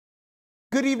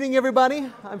Good evening, everybody.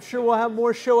 I'm sure we'll have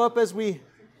more show up as we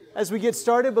get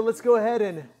started, but let's go ahead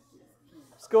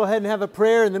and have a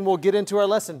prayer, and then we'll get into our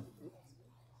lesson.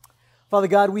 Father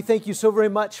God, we thank you so very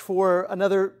much for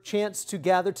another chance to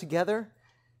gather together,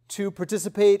 to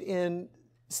participate in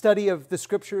study of the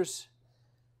Scriptures.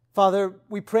 Father,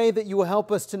 we pray that you will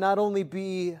help us to not only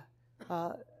be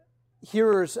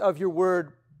hearers of your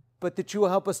word, but that you will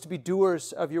help us to be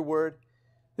doers of your word,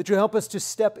 that you help us to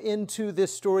step into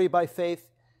this story by faith,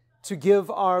 to give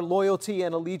our loyalty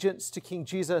and allegiance to King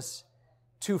Jesus,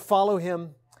 to follow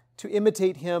him, to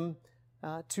imitate him,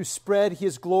 to spread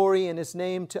his glory and his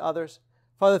name to others.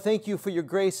 Father, thank you for your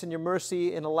grace and your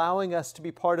mercy in allowing us to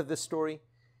be part of this story.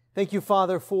 Thank you,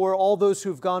 Father, for all those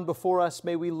who've gone before us.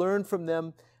 May we learn from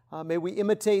them. May we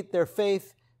imitate their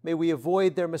faith. May we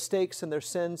avoid their mistakes and their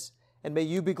sins. And may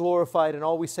you be glorified in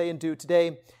all we say and do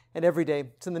today and every day.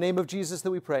 It's in the name of Jesus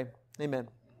that we pray. Amen.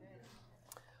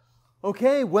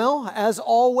 Okay, well, as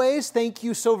always, thank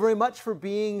you so very much for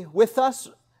being with us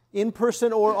in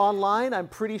person or online. I'm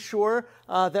pretty sure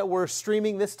that we're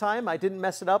streaming this time. I didn't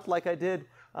mess it up like I did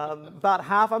about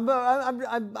half. I'm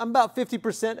about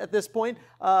 50% at this point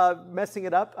messing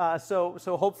it up. So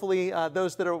hopefully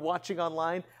those that are watching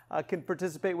online can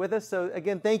participate with us. So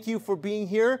again, thank you for being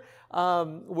here.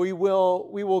 We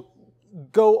will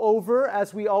go over,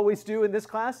 as we always do in this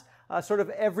class, sort of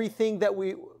everything that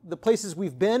the places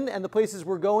we've been and the places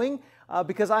we're going,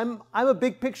 because I'm a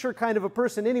big picture kind of a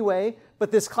person anyway, but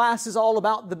this class is all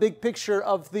about the big picture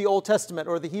of the Old Testament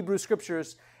or the Hebrew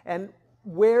Scriptures and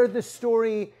where the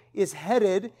story is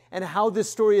headed and how this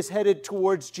story is headed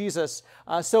towards Jesus.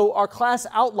 So our class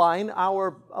outline,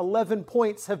 our 11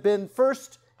 points have been,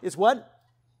 first is what?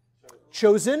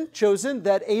 Chosen,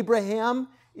 that Abraham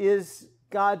is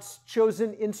God's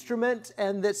chosen instrument,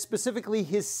 and that specifically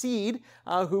his seed,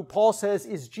 who Paul says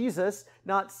is Jesus,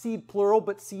 not seed plural,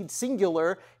 but seed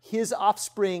singular. His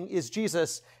offspring is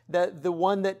Jesus, the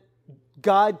one that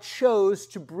God chose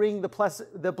to bring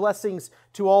the blessings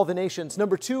to all the nations.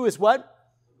 Number two is what?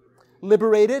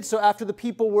 Liberated. So after the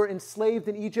people were enslaved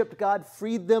in Egypt, God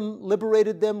freed them,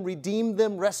 liberated them, redeemed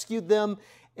them, rescued them,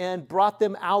 and brought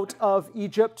them out of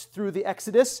Egypt through the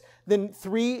Exodus. Then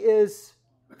three is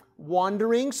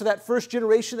wandering. So that first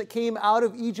generation that came out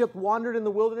of Egypt wandered in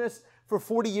the wilderness for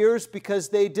 40 years because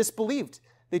they disbelieved.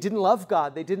 They didn't love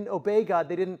God. They didn't obey God.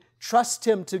 They didn't trust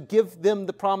him to give them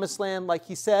the promised land like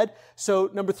he said. So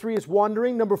number three is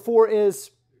wandering. Number four is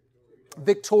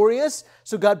victorious.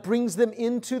 So God brings them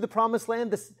into the promised land.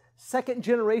 The second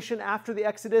generation after the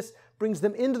Exodus brings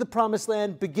them into the promised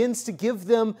land, begins to give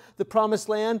them the promised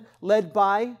land, led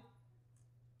by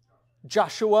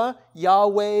Joshua.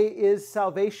 Yahweh is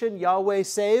salvation. Yahweh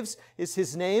saves is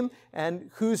his name. And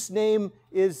whose name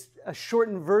is a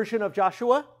shortened version of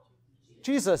Joshua?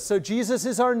 Jesus. So Jesus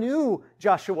is our new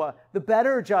Joshua, the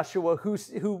better Joshua,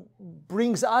 who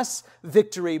brings us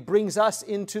victory, brings us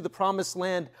into the promised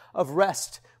land of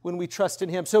rest when we trust in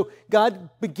him. So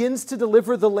God begins to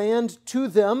deliver the land to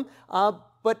them,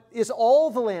 but is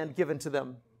all the land given to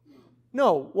them?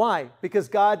 No. Why? Because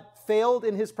God failed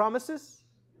in his promises?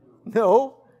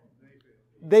 No.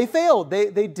 They failed. They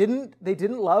didn't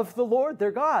love the Lord, their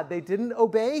God. They didn't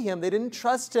obey him. They didn't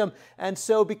trust him. And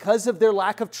so because of their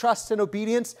lack of trust and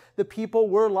obedience, the people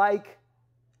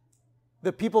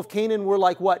of Canaan were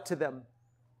like what to them?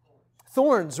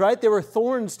 Thorns, right? They were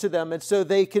thorns to them. And so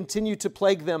they continue to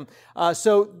plague them.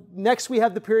 So next we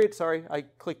have the period, sorry, I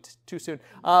clicked too soon.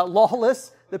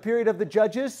 Lawless, the period of the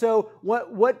judges. So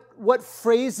what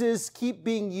phrases keep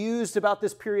being used about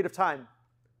this period of time?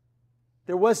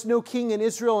 There was no king in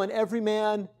Israel, and every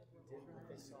man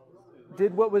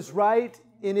did what was right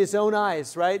in his own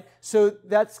eyes, right? So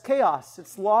that's chaos.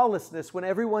 It's lawlessness when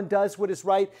everyone does what is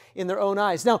right in their own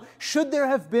eyes. Now, should there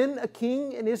have been a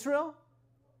king in Israel?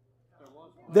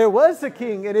 There was a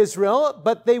king in Israel,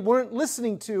 but they weren't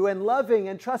listening to and loving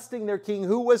and trusting their king.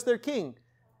 Who was their king?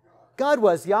 God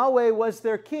was. Yahweh was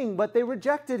their king, but they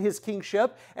rejected his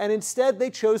kingship, and instead they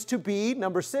chose to be,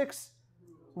 number 6,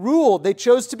 ruled. They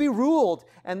chose to be ruled,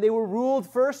 and they were ruled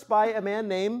first by a man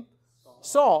named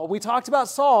Saul. We talked about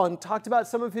Saul and talked about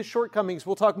some of his shortcomings.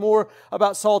 We'll talk more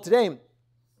about Saul today.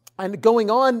 And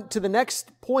going on to the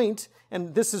next point,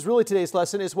 and this is really today's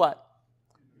lesson, is what?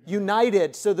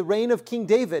 United. So the reign of King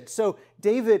David. So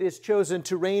David is chosen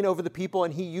to reign over the people,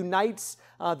 and he unites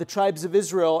the tribes of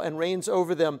Israel and reigns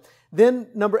over them. Then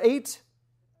number 8,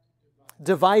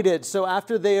 divided. So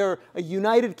after they are a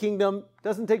united kingdom,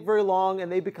 doesn't take very long,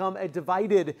 and they become a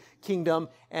divided kingdom,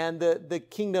 and the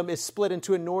kingdom is split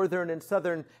into a northern and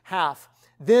southern half.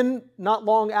 Then, not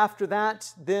long after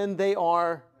that, then they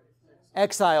are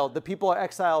exiled. The people are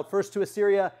exiled first to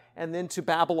Assyria and then to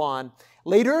Babylon.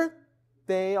 Later,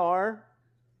 they are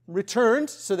returned,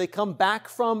 so they come back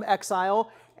from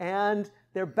exile, and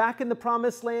they're back in the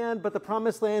Promised Land, but the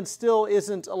Promised Land still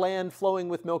isn't a land flowing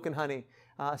with milk and honey.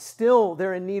 Still,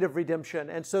 they're in need of redemption,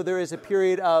 and so there is a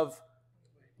period of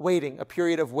waiting,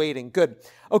 Good.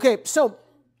 Okay, so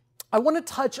I want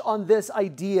to touch on this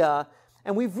idea,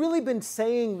 and we've really been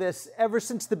saying this ever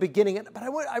since the beginning, but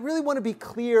I really want to be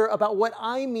clear about what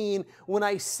I mean when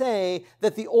I say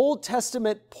that the Old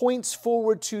Testament points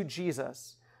forward to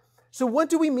Jesus. So what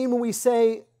do we mean when we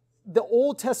say the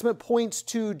Old Testament points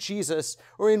to Jesus,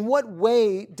 or in what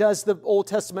way does the Old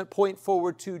Testament point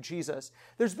forward to Jesus?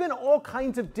 There's been all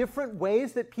kinds of different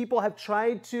ways that people have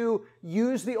tried to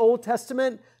use the Old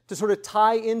Testament to sort of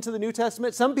tie into the New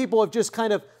Testament. Some people have just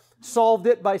kind of solved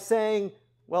it by saying,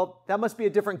 well, that must be a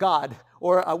different God,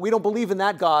 or we don't believe in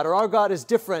that God, or our God is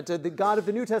different, the God of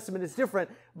the New Testament is different.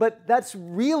 But that's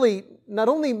really not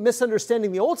only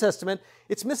misunderstanding the Old Testament,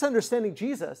 it's misunderstanding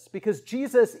Jesus, because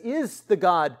Jesus is the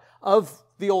God of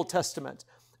the Old Testament.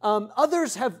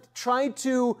 Others have tried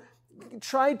to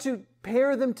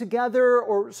pair them together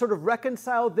or sort of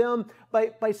reconcile them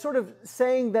by sort of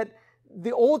saying that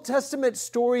the Old Testament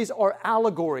stories are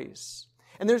allegories.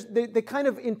 And they kind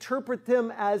of interpret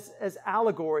them as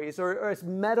allegories or as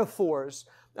metaphors.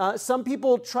 Some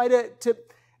people try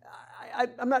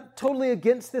I'm not totally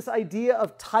against this idea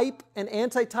of type and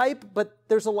antitype, but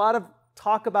there's a lot of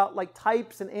talk about like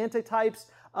types and antitypes.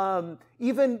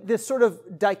 Even this sort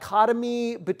of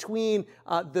dichotomy between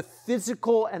the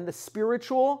physical and the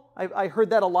spiritual. I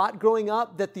heard that a lot growing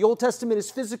up, that the Old Testament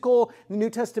is physical, the New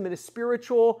Testament is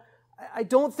spiritual. I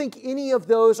don't think any of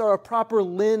those are a proper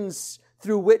lens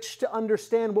through which to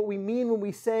understand what we mean when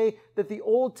we say that the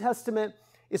Old Testament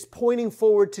is pointing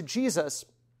forward to Jesus.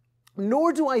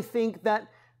 Nor do I think that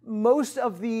most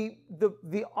of the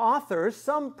authors,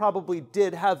 some probably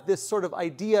did have this sort of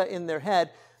idea in their head,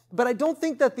 but I don't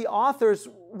think that the authors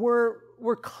were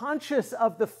conscious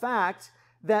of the fact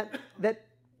that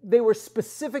they were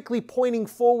specifically pointing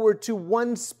forward to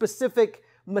one specific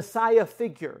Messiah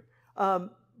figure.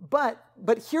 But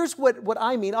here's what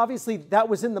I mean. Obviously, that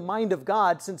was in the mind of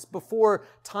God since before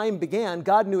time began.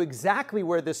 God knew exactly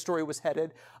where this story was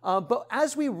headed. But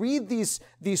as we read these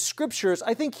scriptures,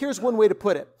 I think here's one way to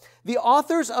put it. The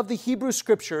authors of the Hebrew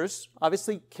scriptures,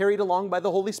 obviously carried along by the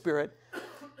Holy Spirit,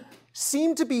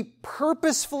 seem to be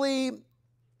purposefully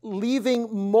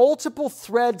leaving multiple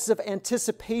threads of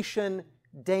anticipation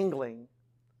dangling.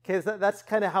 Okay, that's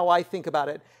kind of how I think about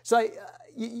it. So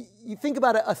you think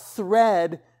about a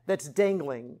thread that's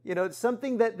dangling. You know, it's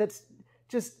something that's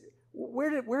just,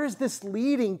 where is this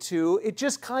leading to? It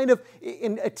just kind of,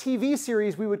 in a TV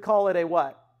series, we would call it a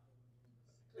what?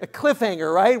 A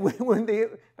cliffhanger, right?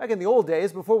 Back in the old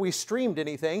days, before we streamed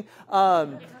anything.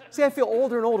 See, I feel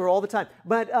older and older all the time.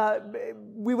 But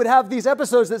we would have these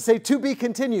episodes that say, to be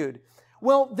continued.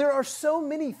 Well, there are so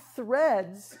many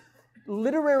threads,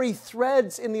 literary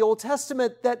threads in the Old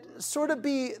Testament that sort of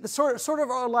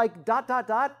are like ...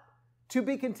 to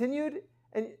be continued,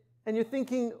 and you're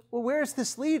thinking, well, where is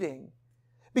this leading?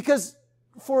 Because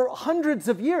for hundreds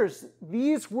of years,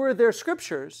 these were their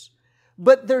scriptures,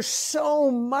 but there's so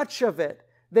much of it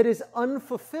that is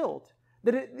unfulfilled,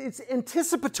 that it's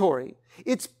anticipatory.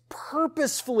 It's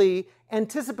purposefully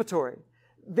anticipatory.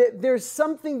 There's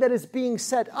something that is being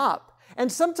set up,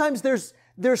 and sometimes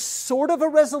there's sort of a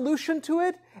resolution to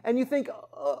it, and you think,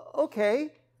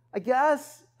 okay, I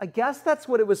guess that's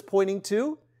what it was pointing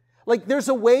to. Like there's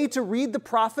a way to read the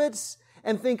prophets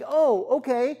and think, oh,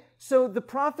 okay, so the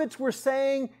prophets were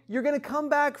saying you're going to come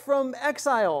back from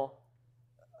exile.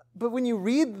 But when you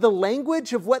read the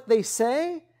language of what they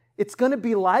say, it's going to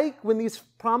be like when these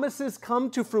promises come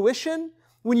to fruition.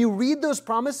 When you read those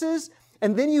promises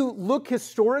and then you look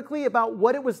historically about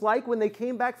what it was like when they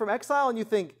came back from exile and you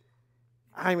think,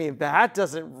 I mean, that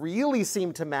doesn't really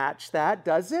seem to match that,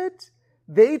 does it?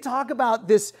 They talk about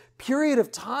this period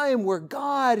of time where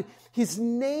God, His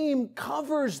name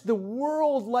covers the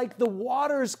world like the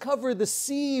waters cover the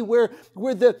sea, where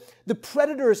the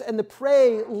predators and the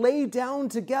prey lay down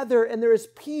together and there is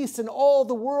peace in all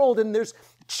the world, and there's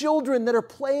children that are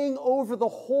playing over the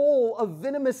hole of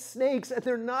venomous snakes and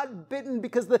they're not bitten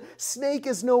because the snake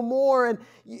is no more. And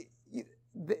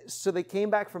so they came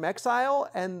back from exile,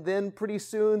 and then pretty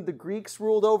soon the Greeks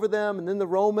ruled over them, and then the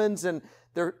Romans, and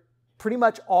they're pretty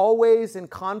much always in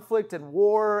conflict and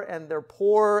war, and they're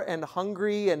poor and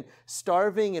hungry and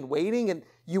starving and waiting. And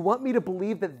you want me to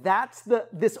believe that that's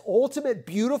this ultimate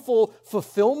beautiful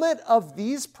fulfillment of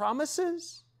these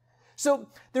promises? So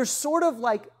there's sort of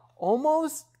like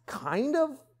almost kind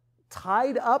of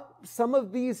tied up some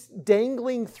of these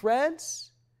dangling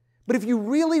threads. But if you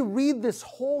really read this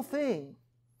whole thing,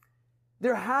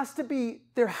 there has to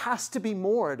be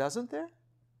more, doesn't there?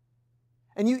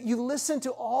 And you listen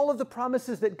to all of the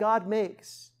promises that God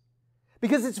makes.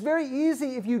 Because it's very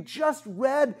easy if you just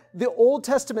read the Old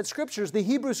Testament scriptures, the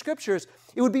Hebrew scriptures,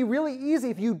 it would be really easy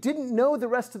if you didn't know the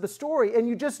rest of the story and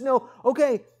you just know,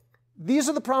 okay, these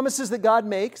are the promises that God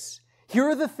makes. Here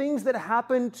are the things that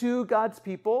happen to God's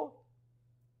people.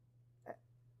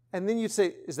 And then you'd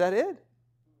say, is that it?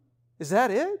 Is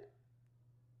that it?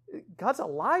 God's a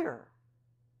liar.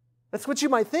 That's what you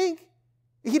might think.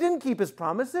 He didn't keep his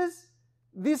promises.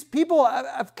 These people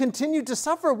have continued to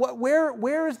suffer.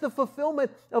 Where is the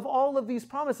fulfillment of all of these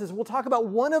promises? We'll talk about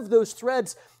one of those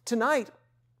threads tonight,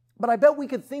 but I bet we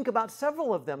could think about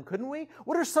several of them, couldn't we?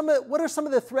 What are some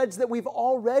of the threads that we've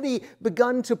already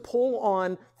begun to pull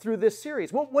on through this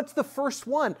series? What's the first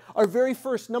one? Our very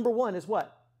first, number one, is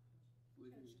what?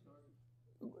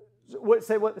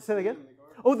 Say that again?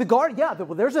 Oh, the garden. Yeah,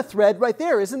 well, there's a thread right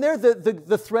there, isn't there?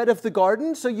 The thread of the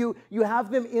garden. So you have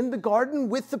them in the garden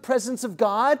with the presence of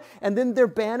God, and then they're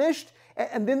banished,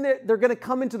 and then they're going to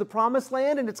come into the promised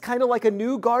land, and it's kind of like a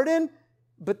new garden,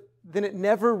 but then it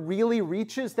never really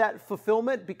reaches that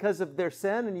fulfillment because of their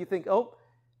sin, and you think, oh,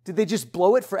 did they just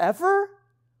blow it forever?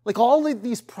 Like all of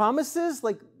these promises,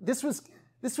 like this was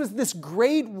this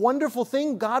great, wonderful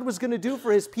thing God was going to do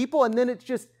for his people, and then it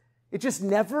just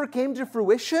never came to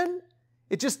fruition?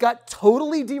 It just got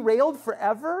totally derailed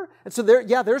forever? And so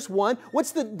there's one.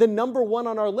 What's the number one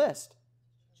on our list?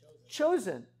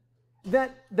 Chosen.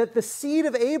 That the seed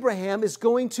of Abraham is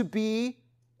going to be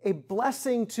a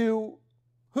blessing to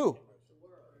who?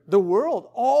 The world,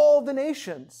 all the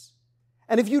nations.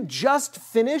 And if you just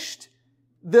finished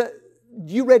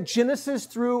you read Genesis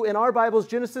through, in our Bibles,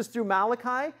 Genesis through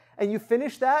Malachi, and you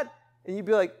finished that, and you'd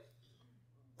be like,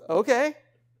 okay,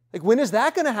 like when is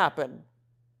that going to happen?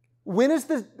 When is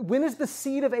the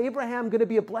seed of Abraham going to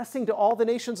be a blessing to all the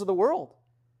nations of the world?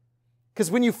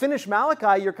 Because when you finish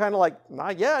Malachi, you're kind of like,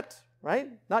 not yet, right?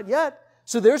 Not yet.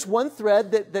 So there's one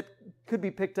thread that could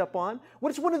be picked up on.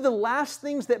 What is one of the last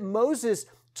things that Moses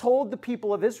told the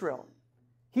people of Israel?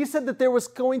 He said that there was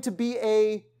going to be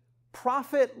a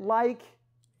prophet like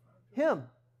him.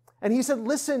 And he said,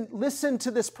 listen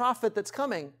to this prophet that's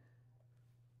coming.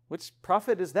 Which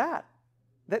prophet is that?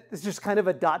 That is just kind of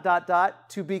a ...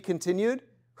 to be continued.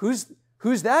 Who's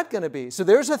that going to be? So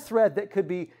there's a thread that could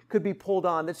be pulled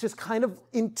on that's just kind of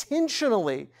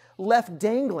intentionally left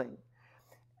dangling.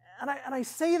 And I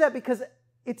say that because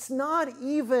it's not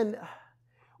even...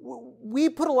 We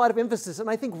put a lot of emphasis, and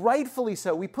I think rightfully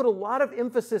so, we put a lot of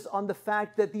emphasis on the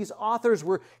fact that these authors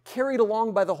were carried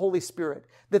along by the Holy Spirit.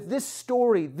 That this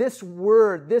story, this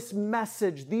word, this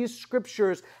message, these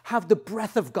scriptures have the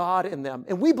breath of God in them.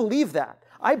 And we believe that.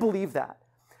 I believe that.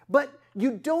 But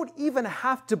you don't even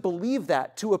have to believe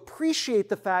that to appreciate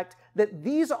the fact that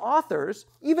these authors,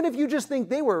 even if you just think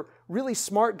they were really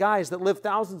smart guys that lived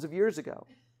thousands of years ago,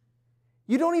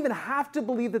 you don't even have to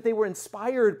believe that they were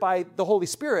inspired by the Holy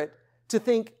Spirit to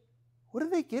think, what are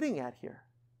they getting at here?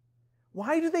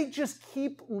 Why do they just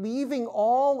keep leaving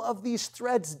all of these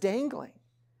threads dangling?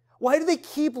 Why do they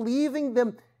keep leaving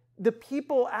the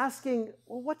people asking,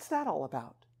 well, what's that all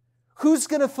about? Who's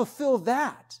going to fulfill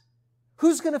that?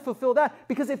 Who's going to fulfill that?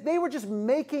 Because if they were just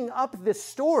making up this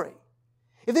story,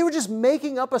 if they were just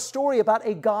making up a story about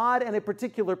a God and a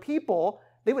particular people,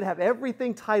 they would have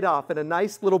everything tied off in a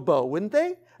nice little bow, wouldn't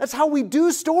they? That's how we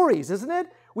do stories, isn't it?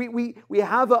 We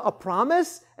have a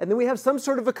promise, and then we have some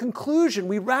sort of a conclusion.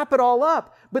 We wrap it all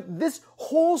up. But this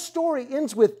whole story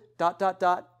ends with ...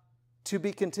 to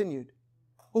be continued.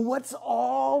 Well, what's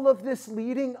all of this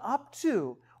leading up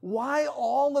to? Why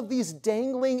all of these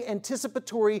dangling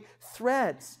anticipatory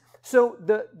threads? So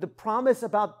the promise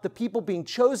about the people being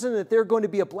chosen, that they're going to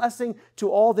be a blessing to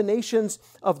all the nations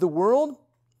of the world.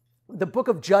 The book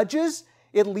of Judges,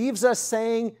 it leaves us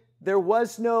saying there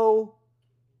was no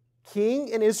king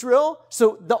in Israel.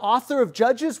 So the author of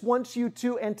Judges wants you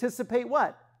to anticipate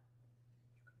what?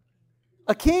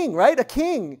 A king, right? A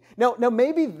king. Now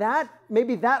maybe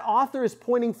that author is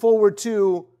pointing forward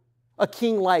to a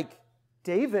king like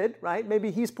David, right? Maybe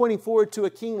he's pointing forward to a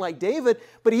king like David.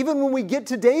 But even when we get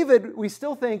to David, we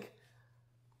still think,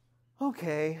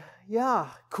 okay, yeah,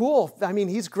 cool. I mean,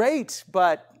 he's great,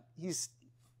 but is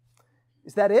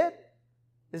that it?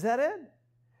 Is that it?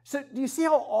 So do you see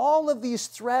how all of these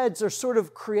threads are sort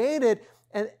of created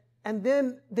and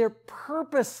then they're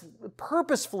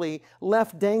purposefully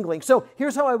left dangling? So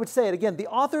here's how I would say it. Again, the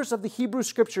authors of the Hebrew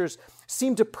Scriptures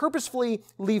seem to purposefully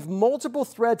leave multiple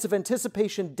threads of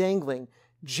anticipation dangling.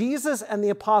 Jesus and the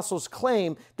apostles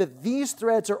claim that these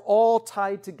threads are all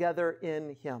tied together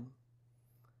in him.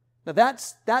 Now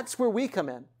that's where we come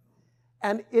in.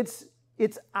 And it's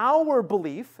our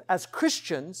belief as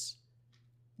Christians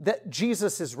that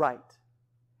Jesus is right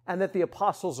and that the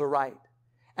apostles are right.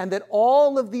 And that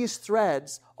all of these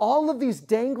threads, all of these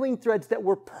dangling threads that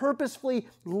were purposefully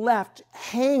left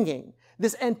hanging,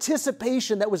 this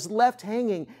anticipation that was left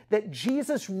hanging, that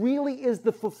Jesus really is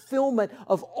the fulfillment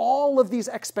of all of these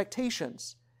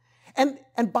expectations. And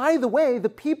by the way, the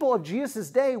people of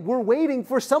Jesus' day were waiting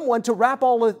for someone to wrap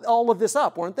all of this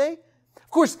up, weren't they? Of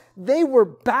course, they were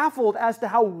baffled as to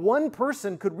how one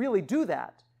person could really do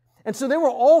that. And so there were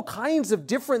all kinds of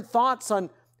different thoughts on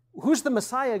who's the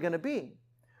Messiah going to be?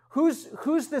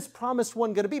 Who's this promised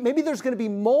one going to be? Maybe there's going to be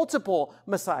multiple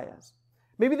Messiahs.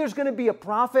 Maybe there's going to be a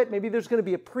prophet. Maybe there's going to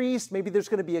be a priest. Maybe there's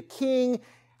going to be a king.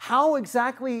 How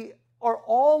exactly are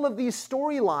all of these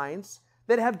storylines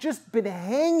that have just been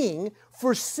hanging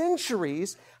for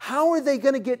centuries, how are they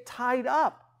going to get tied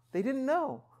up? They didn't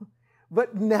know.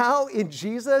 But now in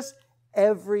Jesus,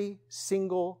 every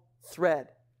single thread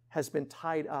has been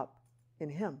tied up in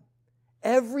him.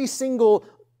 Every single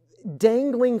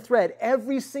dangling thread,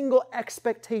 every single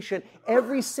expectation,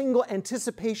 every single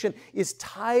anticipation is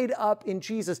tied up in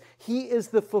Jesus. He is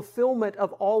the fulfillment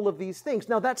of all of these things.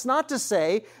 Now, that's not to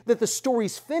say that the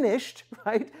story's finished,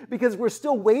 right? Because we're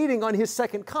still waiting on his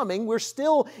second coming. We're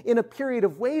still in a period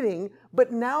of waiting,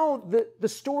 but now the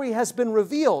story has been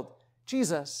revealed.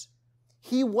 Jesus,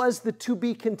 he was the to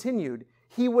be continued.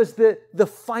 He was the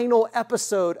final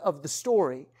episode of the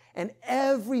story, and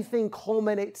everything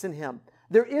culminates in him.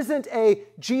 There isn't a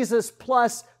Jesus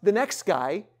plus the next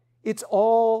guy. It's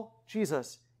all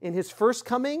Jesus in his first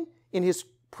coming, in his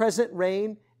present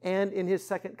reign, and in his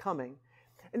second coming.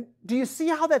 And do you see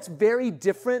how that's very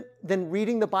different than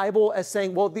reading the Bible as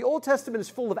saying, well, the Old Testament is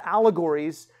full of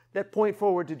allegories that point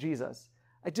forward to Jesus?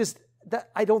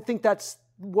 I don't think that's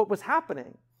what was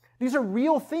happening. These are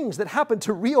real things that happened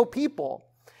to real people,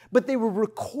 but they were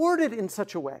recorded in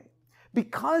such a way.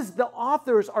 Because the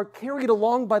authors are carried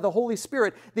along by the Holy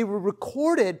Spirit, they were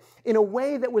recorded in a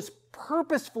way that was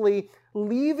purposefully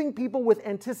leaving people with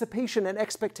anticipation and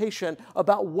expectation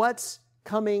about what's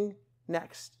coming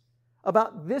next.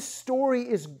 About this story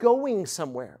is going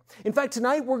somewhere. In fact,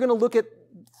 tonight we're going to look at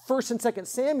 1 and 2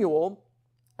 Samuel,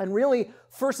 and really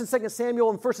 1 and 2 Samuel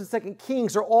and 1 and 2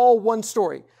 Kings are all one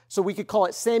story. So we could call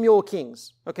it Samuel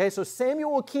Kings. Okay, so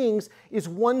Samuel Kings is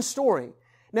one story.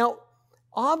 Now,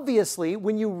 obviously,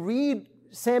 when you read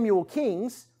Samuel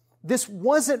Kings, this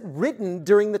wasn't written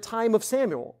during the time of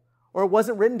Samuel, or it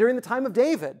wasn't written during the time of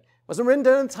David. It wasn't written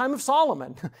during the time of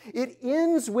Solomon. It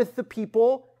ends with the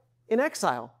people in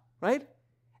exile, right?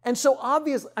 And so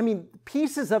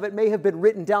pieces of it may have been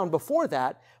written down before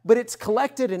that, but it's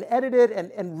collected and edited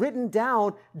and written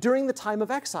down during the time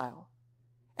of exile.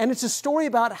 And it's a story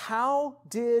about how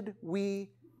did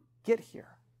we get here?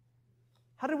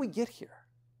 How did we get here?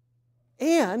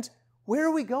 And where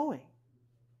are we going?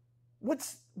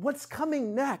 What's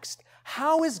coming next?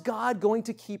 How is God going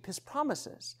to keep his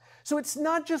promises? So it's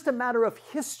not just a matter of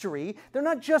history. They're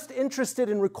not just interested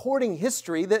in recording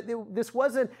history. This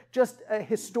wasn't just a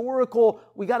historical,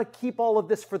 we got to keep all of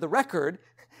this for the record.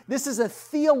 This is a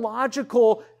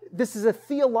theological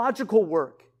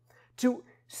work to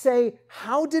say,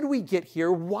 how did we get here?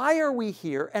 Why are we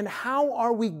here? And how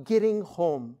are we getting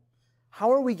home?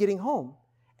 How are we getting home?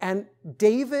 And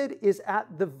David is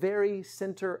at the very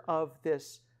center of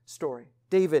this story.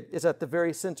 David is at the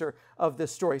very center of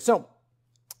this story. So,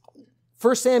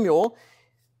 1 Samuel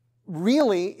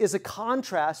really is a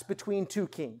contrast between two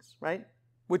kings, right?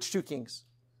 Which two kings?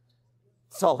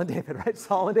 Saul and David, right?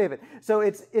 Saul and David. So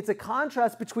it's a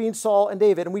contrast between Saul and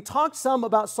David. And we talked some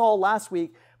about Saul last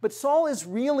week, but Saul is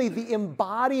really the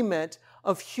embodiment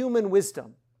of human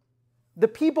wisdom. The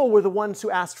people were the ones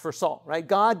who asked for Saul, right?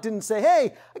 God didn't say,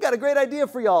 hey, I got a great idea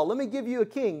for y'all. Let me give you a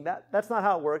king. That's not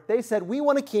how it worked. They said, we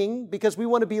want a king because we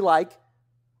want to be like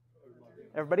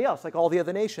everybody else, like all the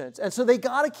other nations. And so they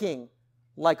got a king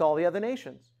like all the other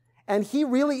nations. And he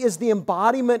really is the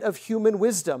embodiment of human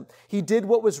wisdom. He did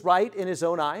what was right in his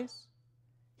own eyes.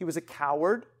 He was a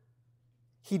coward.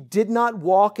 He did not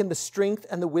walk in the strength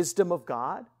and the wisdom of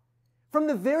God. From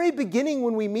the very beginning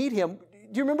when we meet him,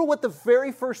 do you remember what the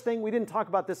very first thing, we didn't talk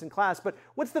about this in class, but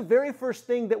what's the very first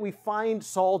thing that we find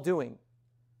Saul doing?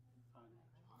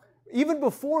 Even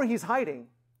before he's hiding.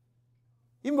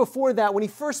 Even before that, when he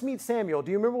first meets Samuel,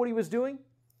 do you remember what he was doing?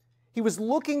 He was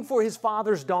looking for his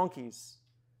father's donkeys.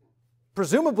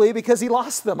 Presumably because he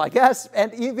lost them, I guess.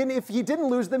 And even if he didn't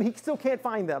lose them, he still can't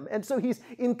find them. And so he's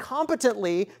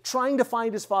incompetently trying to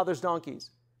find his father's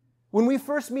donkeys. When we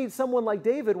first meet someone like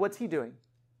David, what's he doing?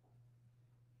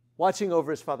 Watching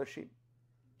over his father's sheep.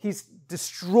 He's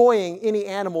destroying any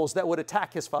animals that would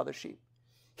attack his father's sheep.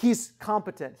 He's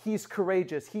competent. He's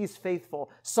courageous. He's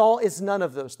faithful. Saul is none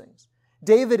of those things.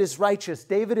 David is righteous.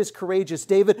 David is courageous.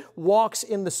 David walks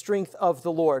in the strength of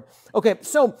the Lord. Okay,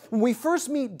 so when we first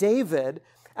meet David,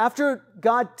 after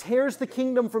God tears the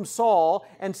kingdom from Saul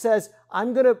and says,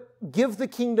 I'm going to give the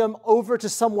kingdom over to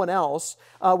someone else,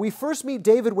 we first meet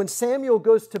David when Samuel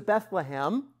goes to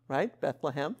Bethlehem, right?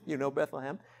 Bethlehem, you know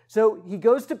Bethlehem. So he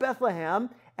goes to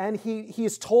Bethlehem and he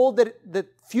is told that the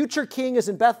future king is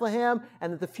in Bethlehem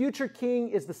and that the future king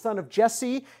is the son of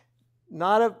Jesse,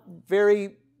 not a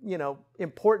very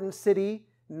important city,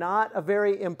 not a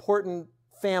very important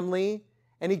family.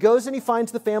 And he goes and he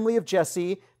finds the family of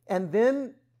Jesse. And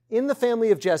then in the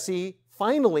family of Jesse,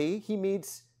 finally, he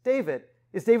meets David.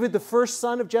 Is David the first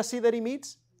son of Jesse that he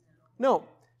meets? No.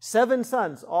 7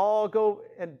 sons all go,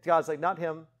 and God's like, not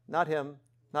him, not him,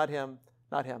 not him,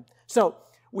 not him. So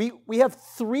we have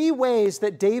 3 ways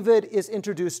that David is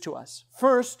introduced to us.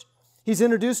 First, he's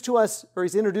introduced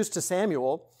to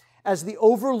Samuel as the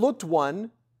overlooked one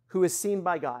who is seen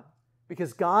by God.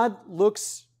 Because God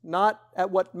looks not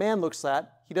at what man looks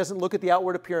at. He doesn't look at the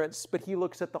outward appearance, but he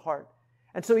looks at the heart.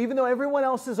 And so even though everyone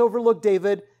else has overlooked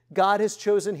David, God has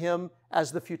chosen him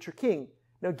as the future king.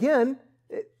 Now again,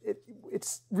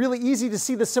 it's really easy to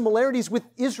see the similarities with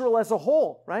Israel as a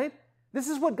whole, right? This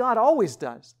is what God always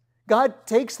does. God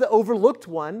takes the overlooked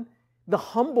one, the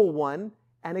humble one,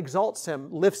 and exalts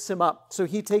him, lifts him up. So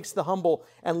he takes the humble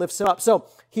and lifts him up. So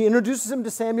he introduces him to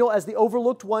Samuel as the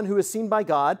overlooked one who is seen by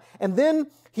God. And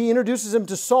then he introduces him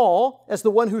to Saul as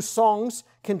the one whose songs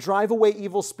can drive away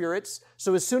evil spirits.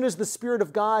 So as soon as the Spirit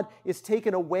of God is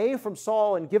taken away from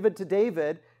Saul and given to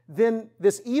David, then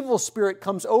this evil spirit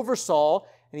comes over Saul,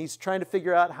 and he's trying to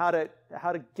figure out how to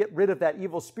get rid of that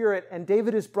evil spirit. And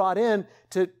David is brought in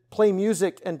to play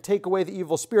music and take away the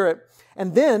evil spirit.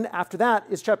 And then after that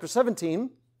is chapter 17.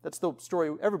 That's the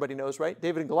story everybody knows, right?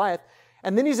 David and Goliath.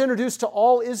 And then he's introduced to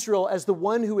all Israel as the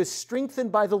one who is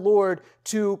strengthened by the Lord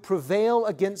to prevail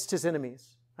against his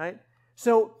enemies, right?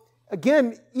 So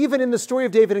again, even in the story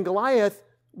of David and Goliath,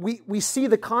 we see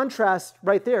the contrast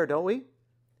right there, don't we?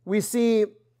 We see,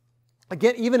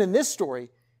 again, even in this story,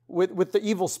 with the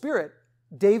evil spirit,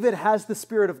 David has the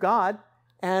Spirit of God,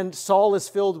 and Saul is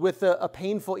filled with a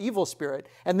painful evil spirit.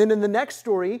 And then in the next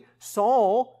story,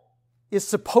 Saul is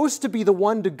supposed to be the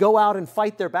one to go out and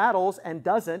fight their battles and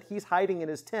doesn't. He's hiding in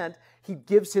his tent. He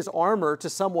gives his armor to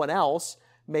someone else,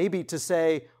 maybe to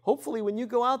say, hopefully when you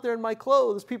go out there in my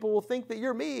clothes, people will think that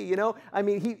you're me, I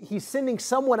mean, he's sending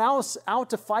someone else out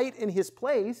to fight in his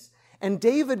place, and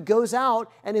David goes out,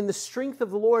 and in the strength of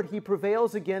the Lord, he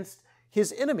prevails against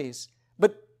his enemies.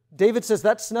 But David says,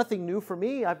 that's nothing new for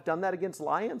me. I've done that against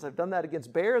lions. I've done that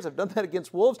against bears. I've done that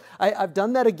against wolves. I've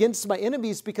done that against my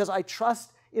enemies because I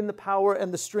trust in the power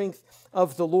and the strength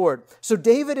of the Lord. So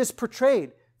David is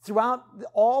portrayed throughout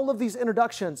all of these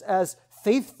introductions as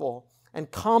faithful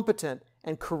and competent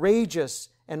and courageous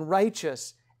and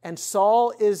righteous. And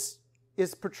Saul is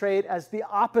portrayed as the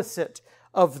opposite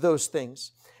of those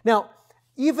things. Now,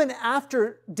 even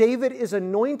after David is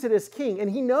anointed as king, and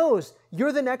he knows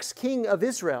you're the next king of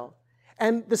Israel,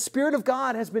 and the Spirit of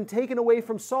God has been taken away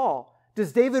from Saul,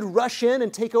 does David rush in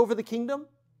and take over the kingdom?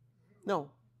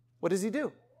 No. What does he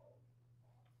do?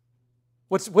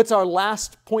 What's our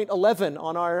last point 11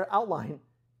 on our outline?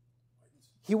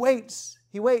 He waits.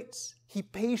 He waits. He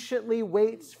patiently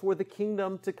waits for the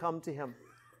kingdom to come to him.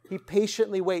 He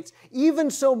patiently waits.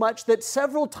 Even so much that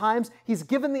several times he's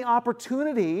given the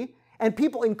opportunity and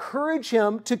people encourage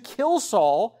him to kill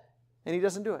Saul, and he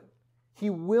doesn't do it.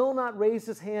 He will not raise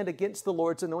his hand against the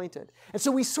Lord's anointed. And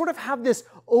so we sort of have this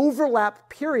overlap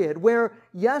period where,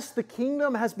 yes, the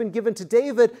kingdom has been given to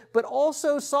David, but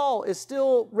also Saul is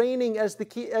still reigning as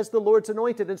the Lord's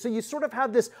anointed. And so you sort of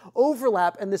have this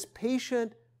overlap and this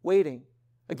patient waiting.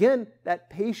 Again, that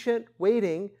patient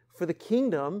waiting for the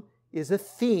kingdom is a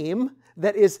theme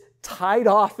that is tied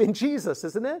off in Jesus,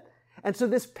 isn't it? And so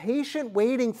this patient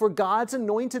waiting for God's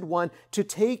anointed one to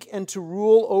take and to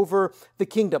rule over the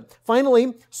kingdom.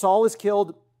 Finally, Saul is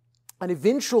killed, and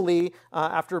eventually,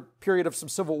 after a period of some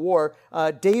civil war,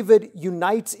 David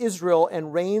unites Israel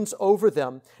and reigns over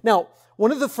them. Now,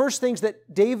 one of the first things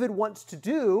that David wants to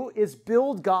do is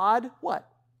build God, what?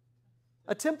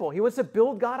 A temple. He wants to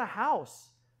build God a house.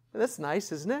 That's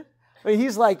nice, isn't it? I mean,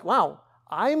 he's like, wow,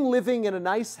 I'm living in a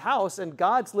nice house, and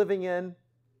God's living in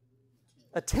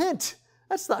a tent.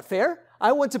 That's not fair.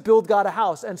 I want to build God a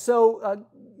house. And so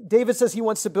David says he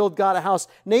wants to build God a house.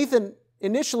 Nathan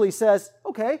initially says,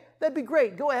 okay, that'd be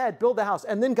great. Go ahead, build the house.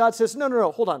 And then God says,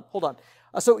 no, hold on.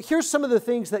 So here's some of the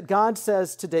things that God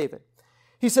says to David.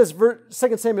 He says,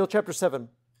 2 Samuel chapter 7,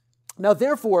 now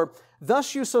therefore,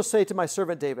 thus you shall say to my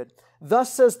servant David,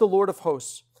 thus says the Lord of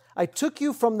hosts, I took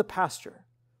you from the pasture,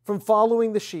 from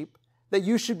following the sheep, that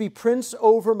you should be prince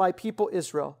over my people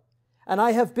Israel. And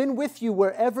I have been with you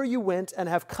wherever you went and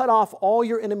have cut off all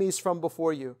your enemies from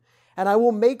before you. And I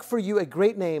will make for you a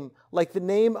great name, like the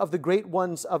name of the great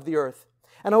ones of the earth.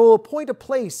 And I will appoint a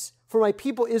place for my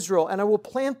people Israel, and I will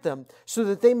plant them, so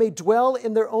that they may dwell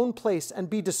in their own place and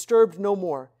be disturbed no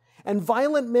more. And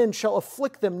violent men shall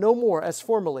afflict them no more as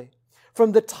formerly.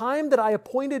 From the time that I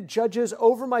appointed judges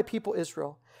over my people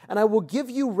Israel, and I will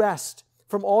give you rest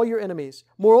from all your enemies.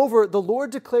 Moreover, the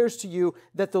Lord declares to you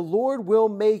that the Lord will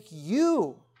make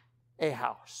you a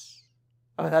house.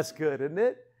 Oh, that's good, isn't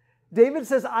it? David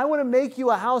says, I want to make you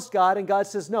a house, God. And God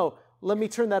says, no, let me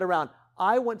turn that around.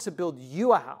 I want to build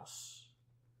you a house.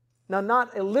 Now,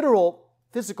 not a literal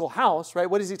physical house, right?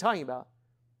 What is he talking about?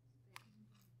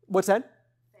 What's that?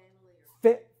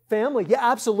 Family. Yeah,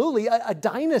 absolutely. A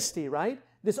dynasty, right?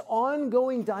 This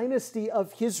ongoing dynasty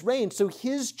of his reign. So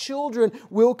his children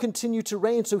will continue to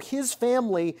reign. So his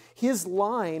family, his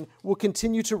line will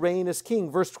continue to reign as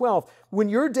king. Verse 12, when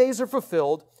your days are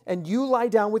fulfilled and you lie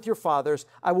down with your fathers,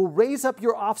 I will raise up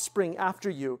your offspring after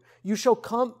you. Who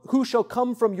shall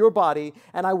come from your body,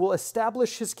 and I will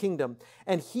establish his kingdom.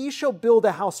 And he shall build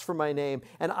a house for my name,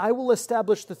 and I will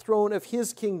establish the throne of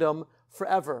his kingdom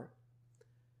forever.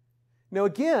 Now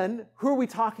again, who are we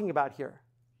talking about here?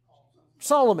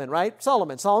 Solomon, right?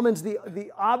 Solomon's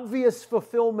the obvious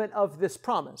fulfillment of this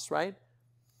promise, right?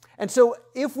 And so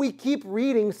if we keep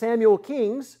reading Samuel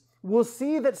Kings, we'll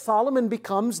see that Solomon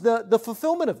becomes the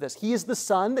fulfillment of this. He is the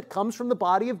son that comes from the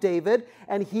body of David,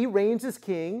 and he reigns as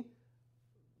king.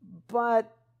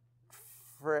 But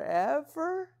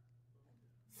forever?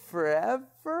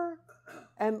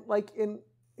 And like in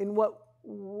what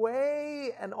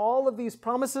way? And all of these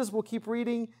promises we'll keep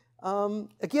reading.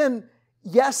 Again,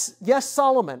 Yes,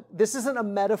 Solomon. This isn't a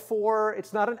metaphor.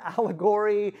 It's not an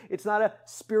allegory. It's not a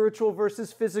spiritual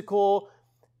versus physical.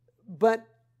 But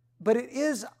it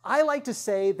is, I like to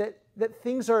say that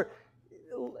things are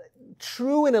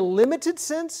true in a limited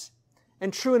sense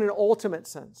and true in an ultimate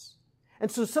sense.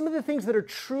 And so some of the things that are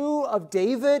true of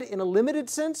David in a limited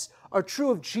sense are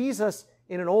true of Jesus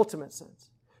in an ultimate sense.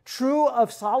 True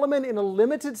of Solomon in a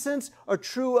limited sense are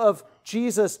true of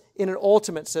Jesus in an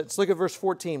ultimate sense. Look at verse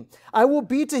 14. I will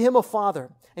be to him a father,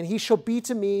 and he shall be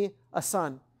to me a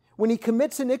son. When he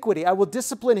commits iniquity, I will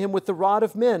discipline him with the rod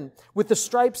of men, with the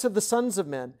stripes of the sons of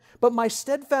men. But my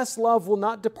steadfast love will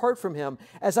not depart from him,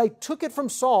 as I took it from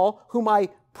Saul, whom I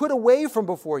put away from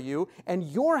before you, and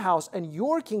your house and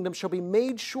your kingdom shall be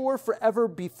made sure forever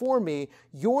before me.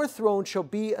 Your throne shall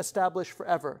be established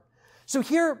forever. So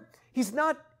here, he's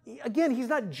not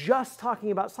just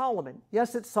talking about Solomon.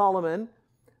 Yes, it's Solomon,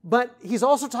 but he's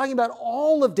also talking about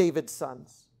all of David's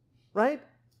sons, right?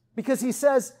 Because he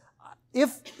says,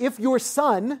 if your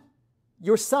son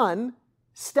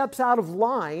steps out of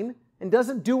line and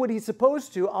doesn't do what he's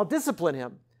supposed to, I'll discipline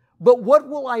him. But what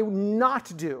will I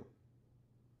not do?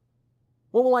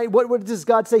 What does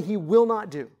God say he will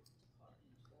not do?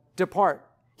 Depart.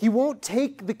 He won't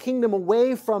take the kingdom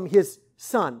away from his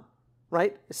son.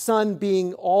 Right? Son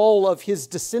being all of his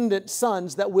descendant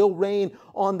sons that will reign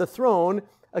on the throne.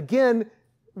 Again,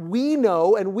 we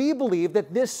know and we believe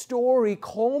that this story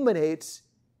culminates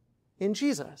in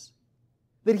Jesus.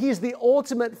 That he's the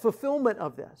ultimate fulfillment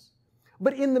of this.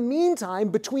 But in the meantime,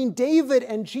 between David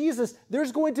and Jesus,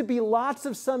 there's going to be lots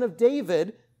of sons of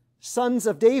David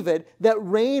that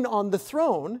reign on the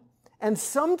throne. And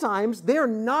sometimes they're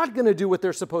not going to do what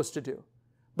they're supposed to do.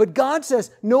 But God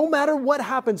says, no matter what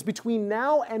happens between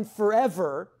now and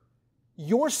forever,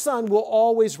 your son will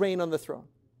always reign on the throne.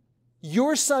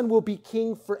 Your son will be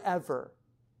king forever,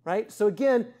 right? So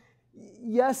again,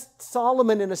 yes,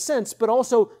 Solomon in a sense, but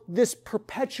also this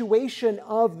perpetuation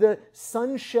of the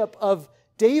sonship of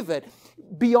David.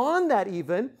 Beyond that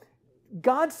even,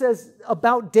 God says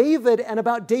about David and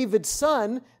about David's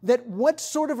son that what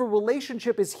sort of a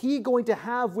relationship is he going to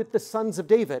have with the sons of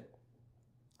David?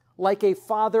 Like a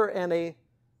father and a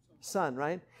son,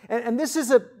 right? And this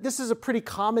is a pretty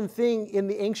common thing in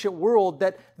the ancient world,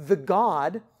 that the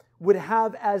god would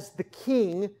have as the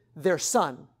king their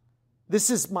son.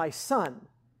 This is my son.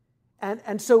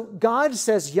 And so God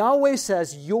says, Yahweh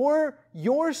says,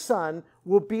 your son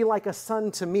will be like a son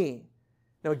to me.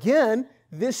 Now again,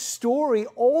 this story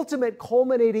ultimate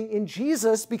culminating in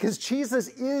Jesus, because Jesus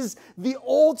is the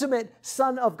ultimate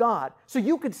Son of God. So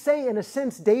you could say, in a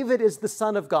sense, David is the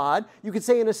Son of God. You could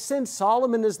say, in a sense,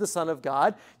 Solomon is the Son of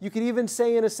God. You could even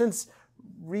say, in a sense,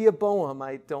 Rehoboam,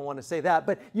 I don't want to say that,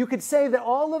 but you could say that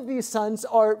all of these sons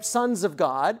are sons of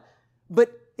God,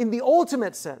 but in the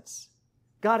ultimate sense,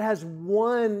 God has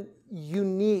one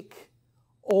unique,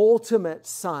 ultimate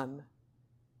Son.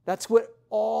 That's what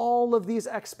all of these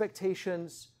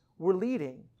expectations were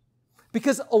leading.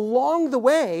 Because along the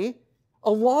way,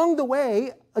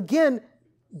 again,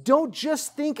 don't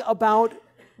just think about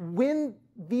when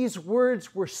these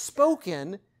words were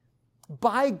spoken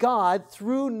by God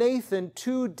through Nathan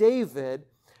to David,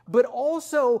 but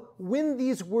also when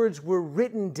these words were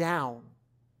written down.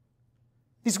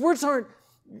 These words aren't,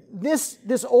 this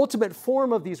ultimate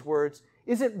form of these words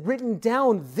isn't written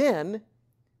down then.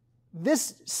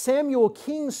 This Samuel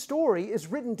King story is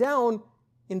written down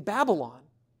in Babylon,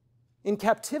 in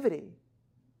captivity,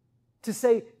 to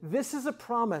say this is a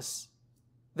promise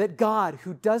that God,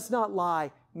 who does not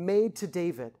lie, made to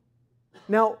David.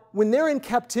 Now, when they're in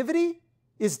captivity,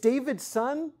 is David's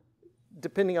son,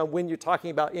 depending on when you're talking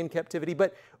about in captivity,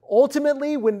 but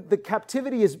ultimately when the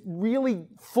captivity is really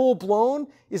full-blown,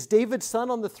 is David's son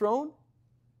on the throne?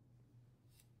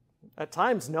 At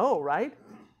times, no, right?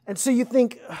 And so you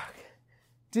think,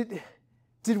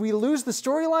 did we lose the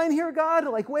storyline here, God?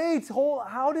 Like, wait,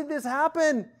 how did this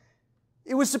happen?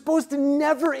 It was supposed to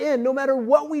never end. No matter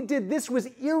what we did, this was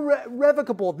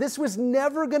irrevocable. This was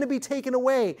never going to be taken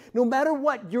away. No matter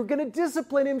what, you're going to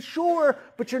discipline him, sure,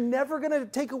 but you're never going to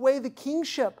take away the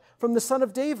kingship from the son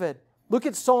of David. Look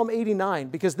at Psalm 89,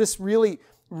 because this really,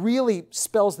 really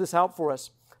spells this out for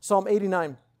us. Psalm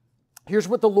 89. Here's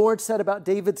what the Lord said about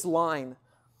David's line.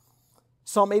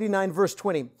 Psalm 89, verse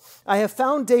 20. I have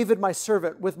found David, my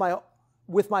servant, with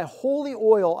my holy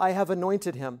oil I have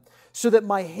anointed him, so that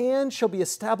my hand shall be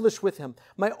established with him.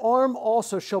 My arm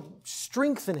also shall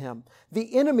strengthen him.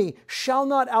 The enemy shall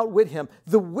not outwit him.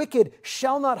 The wicked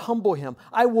shall not humble him.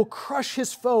 I will crush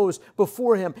his foes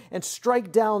before him and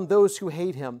strike down those who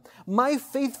hate him. My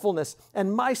faithfulness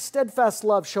and my steadfast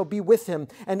love shall be with him,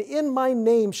 and in my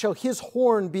name shall his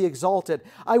horn be exalted.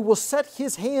 I will set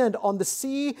his hand on the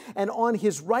sea, and on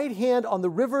his right hand on the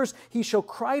rivers. He shall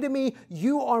cry to me,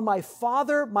 you are my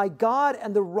Father, my God,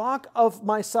 and the rock of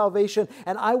my salvation,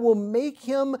 and I will make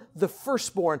him the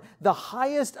firstborn, the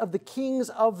highest of the kings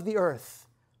of the earth.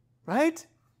 Right?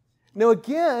 Now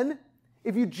again,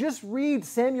 if you just read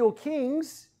Samuel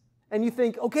Kings and you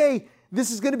think, okay, this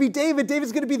is going to be David.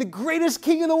 David's going to be the greatest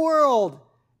king in the world.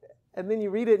 And then you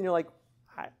read it and you're like,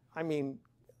 I mean,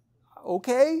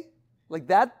 okay, like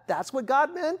that's what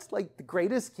God meant? Like the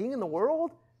greatest king in the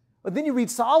world? But then you read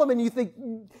Solomon and you think,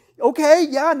 okay,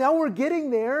 yeah, now we're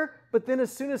getting there. But then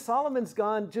as soon as Solomon's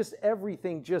gone, just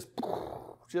everything just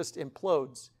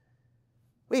implodes.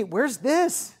 Wait, where's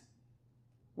this?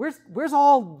 Where's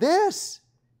all this?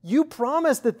 You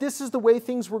promised that this is the way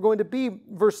things were going to be.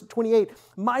 Verse 28,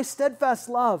 my steadfast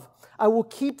love I will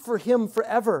keep for him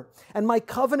forever, and my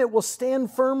covenant will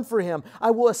stand firm for him.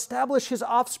 I will establish his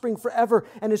offspring forever,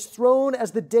 and his throne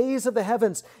as the days of the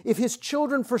heavens. If his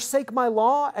children forsake my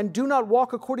law and do not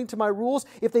walk according to my rules,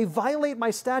 if they violate my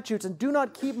statutes and do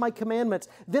not keep my commandments,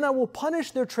 then I will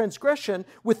punish their transgression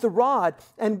with the rod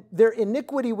and their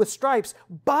iniquity with stripes.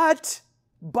 But,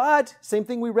 same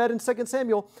thing we read in 2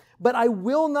 Samuel, but I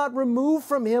will not remove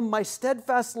from him my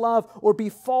steadfast love or be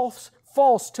false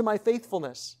to my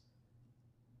faithfulness.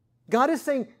 God is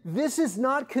saying this is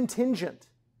not contingent.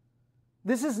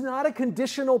 This is not a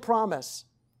conditional promise.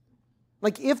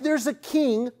 Like if there's a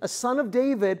king, a son of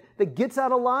David, that gets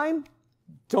out of line,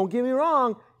 don't get me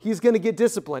wrong, he's going to get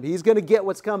disciplined. He's going to get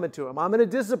what's coming to him. I'm going to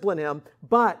discipline him,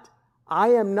 but I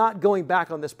am not going back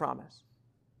on this promise.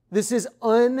 This is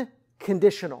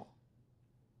unconditional.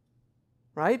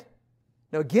 Right?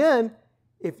 Now again,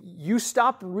 if you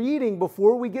stop reading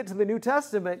before we get to the New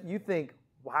Testament, you think,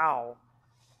 wow,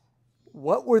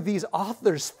 what were these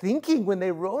authors thinking when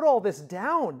they wrote all this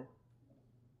down?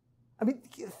 I mean,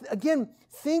 again,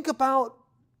 think about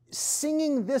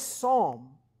singing this psalm.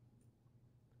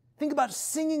 Think about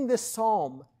singing this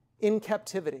psalm in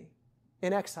captivity,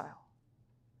 in exile.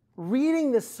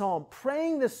 Reading this psalm,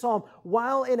 praying this psalm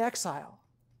while in exile.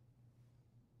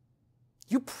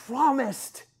 You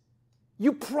promised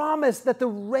that the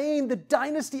reign, the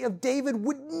dynasty of David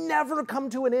would never come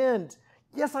to an end.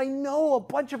 Yes, I know a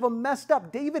bunch of them messed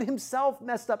up. David himself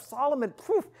messed up. Solomon,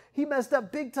 he messed up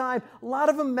big time. A lot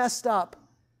of them messed up.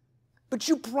 But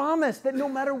you promised that no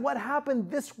matter what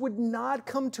happened, this would not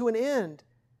come to an end.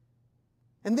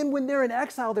 And then when they're in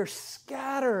exile, they're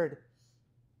scattered.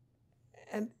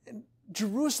 and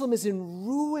Jerusalem is in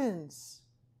ruins.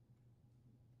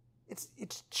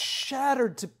 It's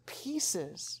shattered to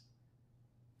pieces.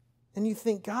 And you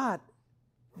think, God,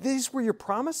 these were your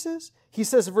promises? He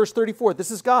says in verse 34,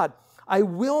 this is God, I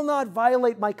will not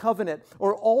violate my covenant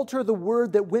or alter the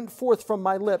word that went forth from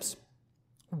my lips.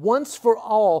 Once for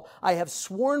all, I have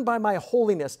sworn by my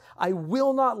holiness, I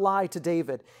will not lie to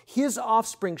David. His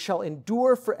offspring shall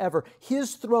endure forever,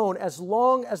 his throne as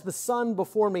long as the sun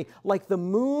before me. Like the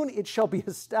moon, it shall be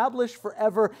established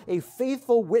forever, a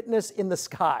faithful witness in the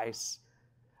skies.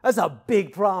 That's a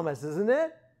big promise, isn't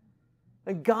it?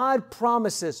 And God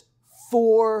promises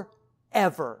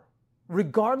forever.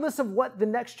 Regardless of what the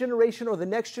next generation or the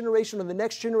next generation or the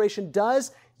next generation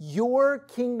does, your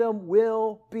kingdom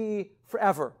will be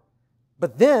forever.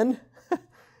 But then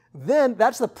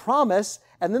that's the promise.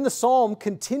 And then the psalm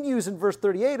continues in verse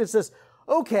 38. It says,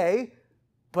 okay,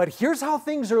 but here's how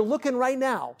things are looking right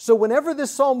now. So whenever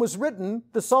this psalm was written,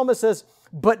 the psalmist says,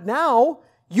 but now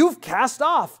you've cast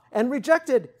off and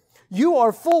rejected. You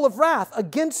are full of wrath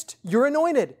against your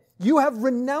anointed. You have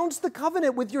renounced the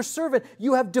covenant with your servant.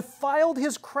 You have defiled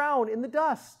his crown in the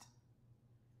dust.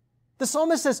 The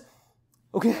psalmist says,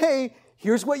 okay,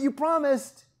 here's what you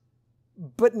promised,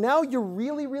 but now you're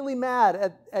really, really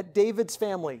mad at David's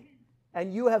family,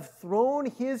 and you have thrown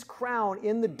his crown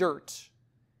in the dirt,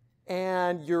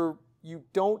 and you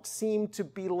don't seem to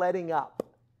be letting up.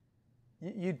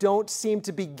 You don't seem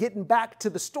to be getting back to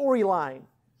the storyline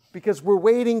because we're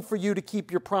waiting for you to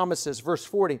keep your promises. Verse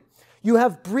 40. You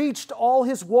have breached all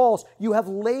his walls. You have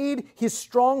laid his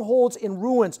strongholds in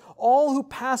ruins. All who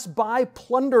pass by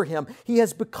plunder him. He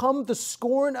has become the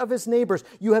scorn of his neighbors.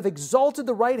 You have exalted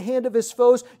the right hand of his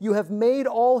foes. You have made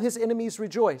all his enemies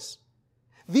rejoice.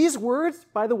 These words,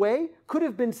 by the way, could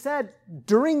have been said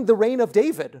during the reign of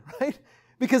David, right?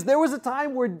 Because there was a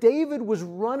time where David was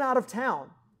run out of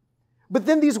town. But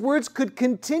then these words could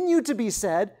continue to be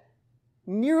said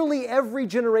nearly every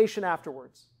generation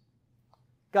afterwards.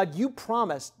 God, you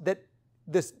promised that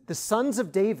the sons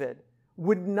of David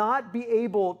would not be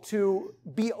able to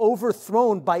be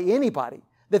overthrown by anybody,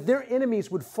 that their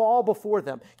enemies would fall before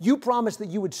them. You promised that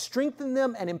you would strengthen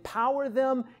them and empower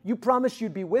them. You promised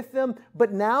you'd be with them.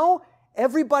 But now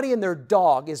everybody and their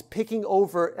dog is picking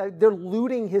over, they're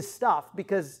looting his stuff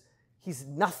because he's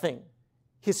nothing.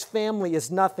 His family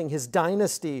is nothing. His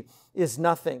dynasty is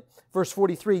nothing. Verse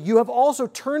 43, you have also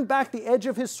turned back the edge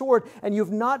of his sword, and you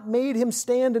have not made him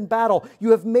stand in battle.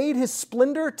 You have made his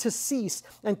splendor to cease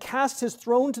and cast his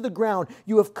throne to the ground.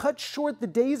 You have cut short the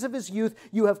days of his youth.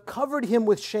 You have covered him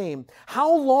with shame.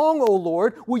 How long, O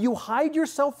Lord, will you hide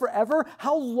yourself forever?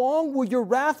 How long will your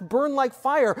wrath burn like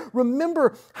fire?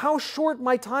 Remember how short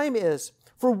my time is.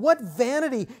 For what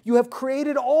vanity you have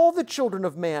created all the children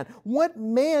of man. What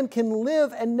man can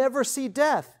live and never see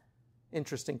death?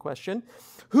 Interesting question.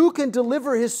 Who can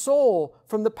deliver his soul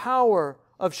from the power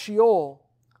of Sheol?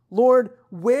 Lord,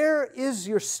 where is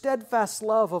your steadfast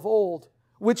love of old,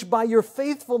 which by your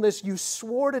faithfulness you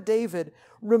swore to David?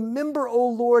 Remember, O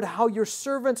Lord, how your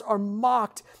servants are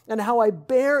mocked, and how I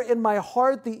bear in my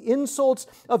heart the insults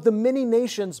of the many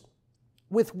nations,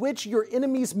 with which your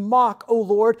enemies mock, O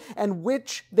Lord, and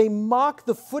which they mock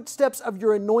the footsteps of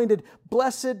your anointed.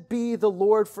 Blessed be the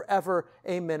Lord forever.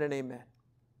 Amen and amen.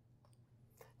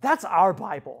 That's our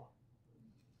Bible.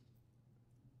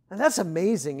 And that's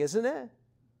amazing, isn't it?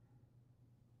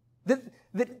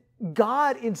 That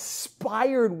God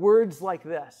inspired words like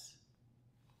this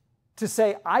to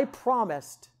say, I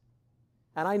promised,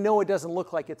 and I know it doesn't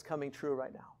look like it's coming true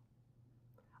right now.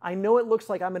 I know it looks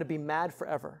like I'm going to be mad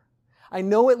forever. I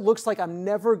know it looks like I'm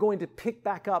never going to pick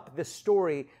back up this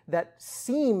story that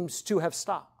seems to have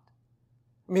stopped.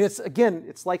 I mean,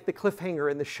 it's like the cliffhanger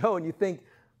in the show, and you think,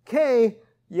 okay,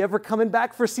 you ever coming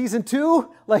back for season 2?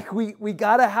 Like, we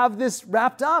got to have this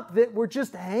wrapped up, that we're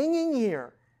just hanging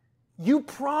here. You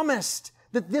promised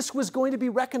that this was going to be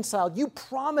reconciled. You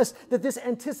promised that this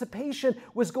anticipation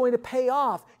was going to pay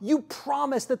off. You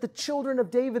promised that the children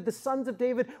of David, the sons of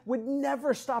David, would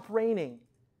never stop reigning.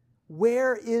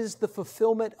 Where is the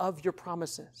fulfillment of your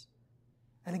promises?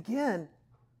 And again,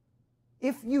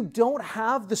 if you don't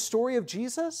have the story of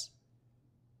Jesus,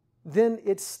 then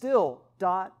it's still ...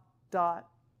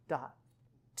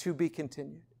 to be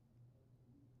continued.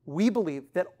 We believe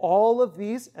that all of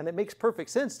these, and it makes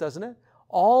perfect sense, doesn't it?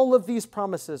 All of these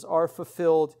promises are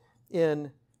fulfilled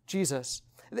in Jesus.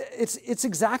 It's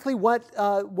exactly what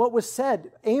was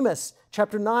said. Amos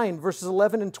chapter 9, verses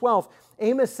 11 and 12.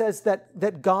 Amos says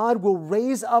that God will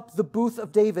raise up the booth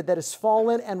of David that has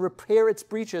fallen and repair its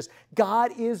breaches.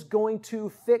 God is going to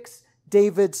fix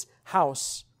David's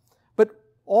house. But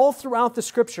all throughout the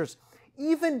scriptures,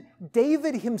 Even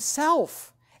David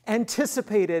himself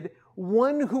anticipated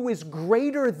one who is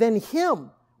greater than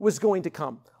him was going to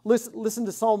come. Listen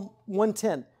to Psalm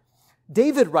 110.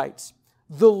 David writes,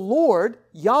 "The Lord,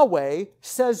 Yahweh,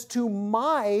 says to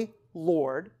my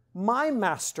Lord, my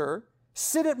master,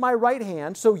 sit at my right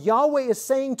hand." So Yahweh is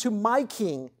saying to my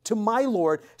king, to my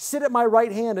Lord, "Sit at my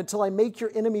right hand until I make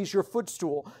your enemies your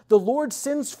footstool." The Lord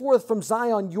sends forth from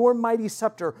Zion your mighty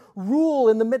scepter. Rule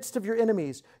in the midst of your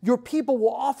enemies. Your people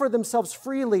will offer themselves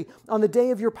freely on the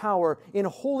day of your power in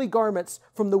holy garments.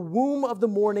 From the womb of the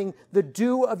morning, the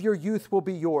dew of your youth will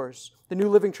be yours. The New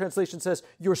Living Translation says,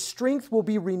 your strength will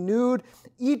be renewed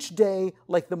each day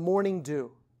like the morning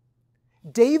dew.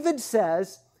 David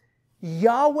says,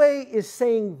 Yahweh is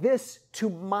saying this to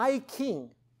my king.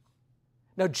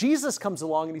 Now, Jesus comes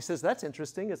along and he says, that's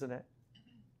interesting, isn't it?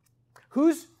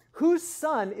 Whose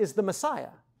son is the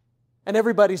Messiah? And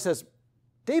everybody says,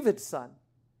 David's son.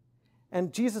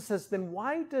 And Jesus says, then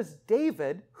why does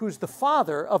David, who's the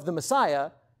father of the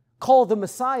Messiah, call the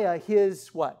Messiah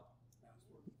his what?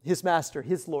 His master,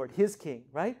 his Lord, his king,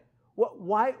 right?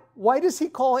 Why does he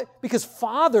call it? Because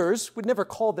fathers would never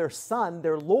call their son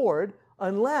their Lord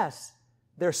unless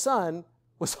their son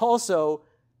was also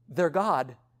their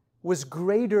God, was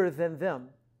greater than them.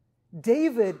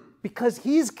 David, because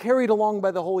he's carried along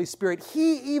by the Holy Spirit,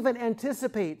 he even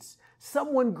anticipates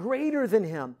someone greater than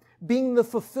him being the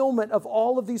fulfillment of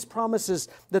all of these promises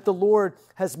that the Lord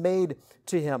has made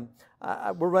to him.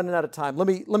 We're running out of time. Let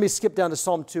me skip down to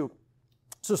Psalm 2.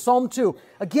 So Psalm 2,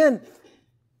 again,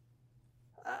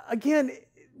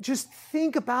 just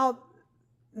think about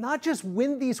not just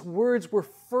when these words were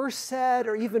first said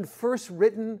or even first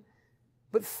written,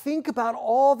 but think about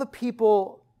all the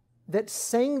people that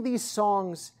sang these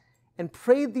songs and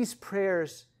prayed these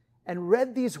prayers and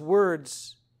read these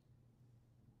words,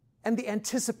 and the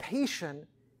anticipation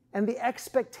and the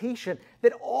expectation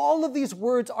that all of these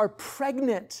words are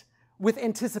pregnant with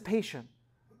anticipation.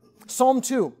 Psalm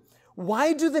 2,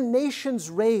 why do the nations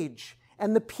rage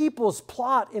and the peoples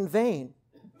plot in vain?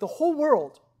 The whole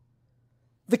world.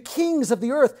 The kings of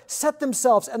the earth set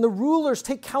themselves, and the rulers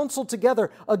take counsel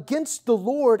together against the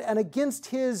Lord and against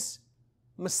his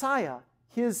Messiah,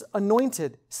 his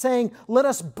anointed, saying, let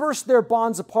us burst their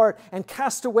bonds apart and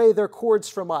cast away their cords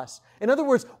from us. In other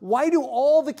words, why do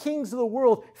all the kings of the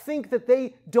world think that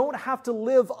they don't have to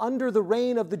live under the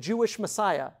reign of the Jewish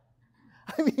Messiah?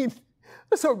 I mean,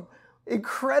 those are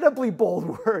incredibly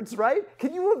bold words, right?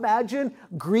 Can you imagine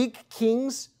Greek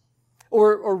kings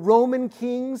or Roman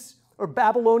kings or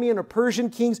Babylonian or Persian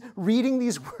kings reading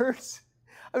these words?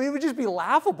 I mean, it would just be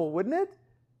laughable, wouldn't it?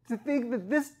 To think that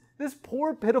this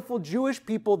poor, pitiful Jewish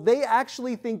people, they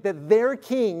actually think that their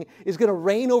king is going to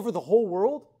reign over the whole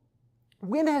world?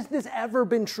 When has this ever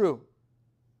been true?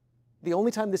 The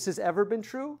only time this has ever been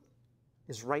true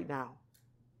is right now.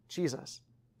 Jesus,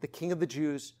 the King of the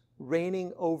Jews,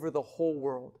 reigning over the whole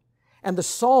world. And the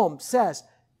Psalm says,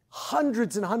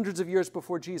 hundreds and hundreds of years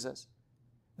before Jesus,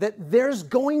 that there's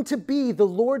going to be the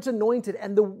Lord's anointed,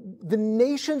 and the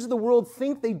nations of the world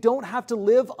think they don't have to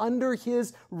live under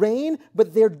his reign,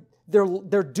 but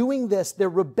they're doing this. They're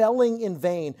rebelling in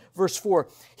vain. Verse 4,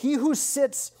 he who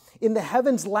sits in the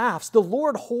heavens laughs. The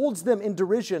Lord holds them in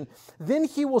derision. Then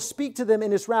he will speak to them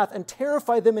in his wrath and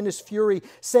terrify them in his fury,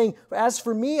 saying, as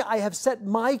for me, I have set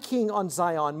my king on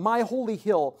Zion, my holy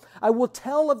hill. I will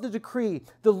tell of the decree.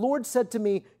 The Lord said to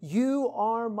me, you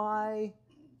are my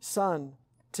son.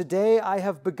 Today I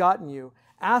have begotten you.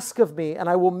 Ask of me, and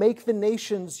I will make the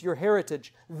nations your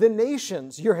heritage, the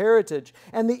nations your heritage,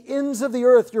 and the ends of the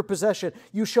earth your possession.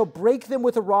 You shall break them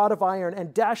with a rod of iron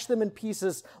and dash them in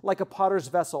pieces like a potter's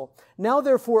vessel. Now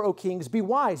therefore, O kings, be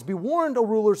wise, be warned, O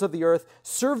rulers of the earth.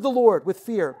 Serve the Lord with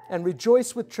fear and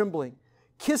rejoice with trembling.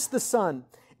 Kiss the Son,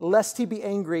 lest he be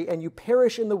angry and you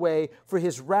perish in the way, for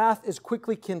his wrath is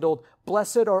quickly kindled.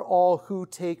 Blessed are all who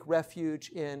take refuge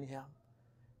in him.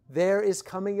 There is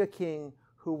coming a king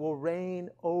who will reign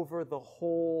over the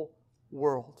whole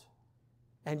world.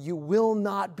 And you will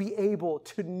not be able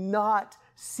to not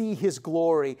see his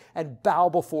glory and bow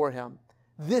before him.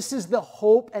 This is the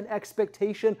hope and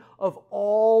expectation of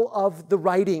all of the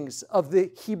writings of the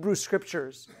Hebrew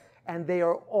Scriptures. And they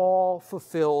are all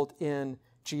fulfilled in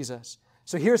Jesus.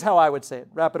 So here's how I would say it.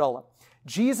 Wrap it all up.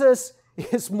 Jesus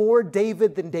is more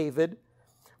David than David,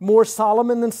 more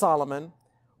Solomon than Solomon,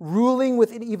 ruling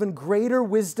with an even greater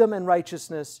wisdom and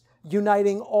righteousness,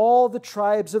 uniting all the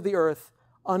tribes of the earth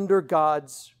under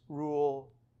God's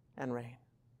rule and reign.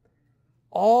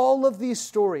 All of these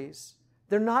stories,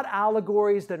 they're not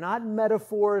allegories, they're not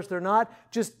metaphors, they're not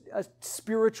just a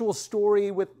spiritual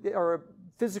story or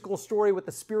physical story with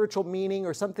a spiritual meaning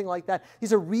or something like that.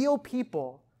 These are real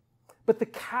people. But the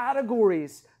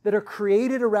categories that are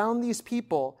created around these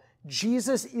people,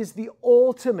 Jesus is the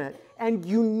ultimate and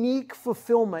unique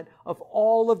fulfillment of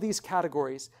all of these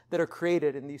categories that are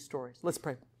created in these stories. Let's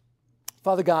pray.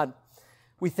 Father God,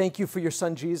 we thank you for your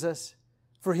Son Jesus,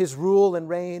 for his rule and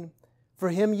reign, for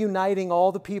him uniting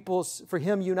all the peoples,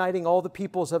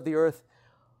 of the earth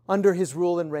under his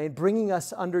rule and reign, bringing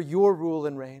us under your rule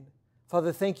and reign.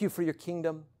 Father, thank you for your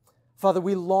kingdom. Father,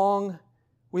 we long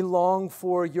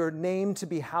for your name to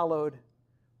be hallowed,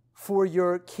 for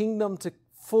your kingdom to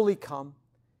fully come,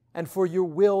 and for your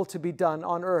will to be done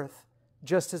on earth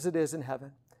just as it is in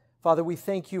heaven. Father, we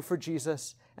thank you for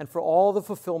Jesus and for all the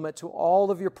fulfillment to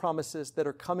all of your promises that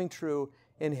are coming true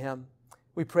in him.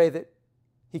 We pray that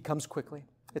he comes quickly.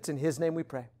 It's in his name we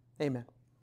pray. Amen.